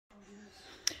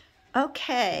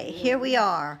Okay, here we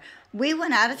are. We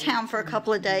went out of town for a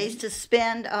couple of days to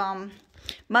spend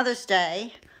Mother's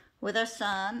Day with our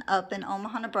son up in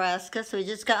Omaha, Nebraska. So we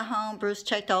just got home. Bruce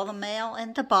checked all the mail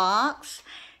in the box.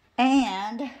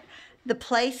 And the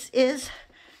place is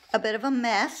a bit of a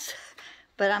mess.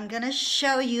 But I'm going to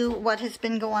show you what has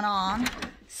been going on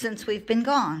since we've been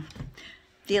gone.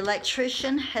 The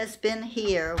electrician has been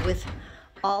here with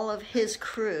all of his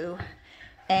crew.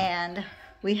 And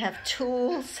we have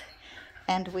tools.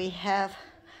 And we have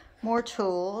more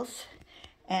tools,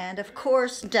 and of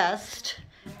course dust,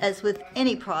 as with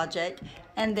any project.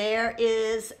 And there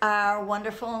is our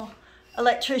wonderful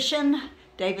electrician,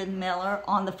 David Miller,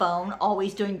 on the phone,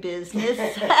 always doing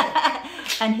business.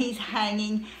 And he's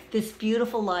hanging this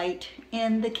beautiful light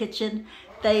in the kitchen.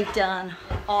 They've done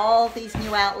all these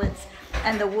new outlets,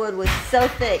 and the wood was so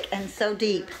thick and so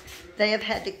deep. They have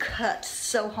had to cut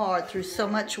so hard through so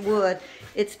much wood.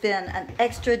 It's been an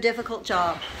extra difficult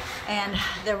job. And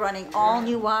they're running all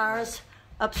new wires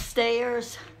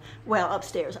upstairs. Well,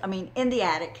 upstairs, I mean in the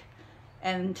attic.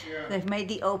 And they've made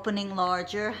the opening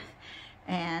larger.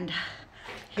 And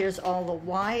here's all the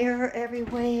wire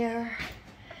everywhere.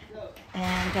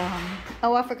 And,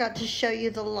 oh, I forgot to show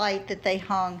you the light that they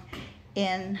hung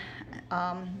in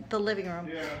the living room.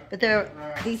 But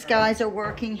these guys are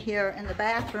working here in the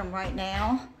bathroom right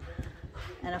now.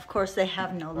 And of course they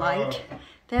have no light.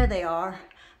 There they are.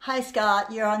 Hi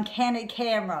Scott, you're on candid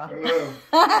camera. Hello.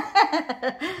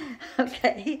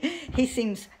 Okay, he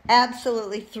seems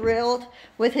absolutely thrilled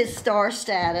with his star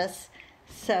status.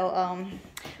 So,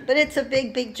 but it's a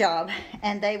big job,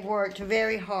 and they've worked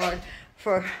very hard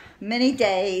for many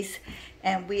days,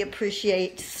 and we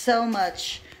appreciate so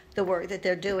much the work that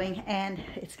they're doing, and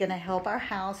it's going to help our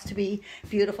house to be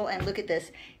beautiful. And look at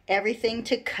this, everything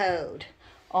to code,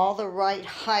 all the right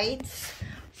heights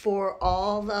for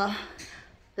all the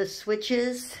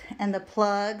switches and the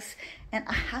plugs. And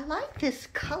I like this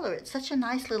color. It's such a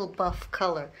nice little buff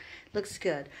color. Looks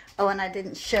good. Oh, and I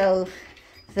didn't show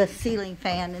the ceiling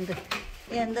fan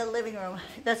in the living room.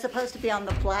 That's supposed to be on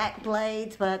the black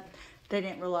blades, but they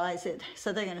didn't realize it,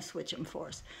 so they're going to switch them for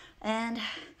us. And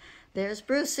there's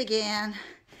Bruce again.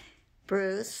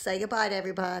 Bruce, say goodbye to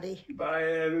everybody. Bye,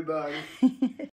 everybody.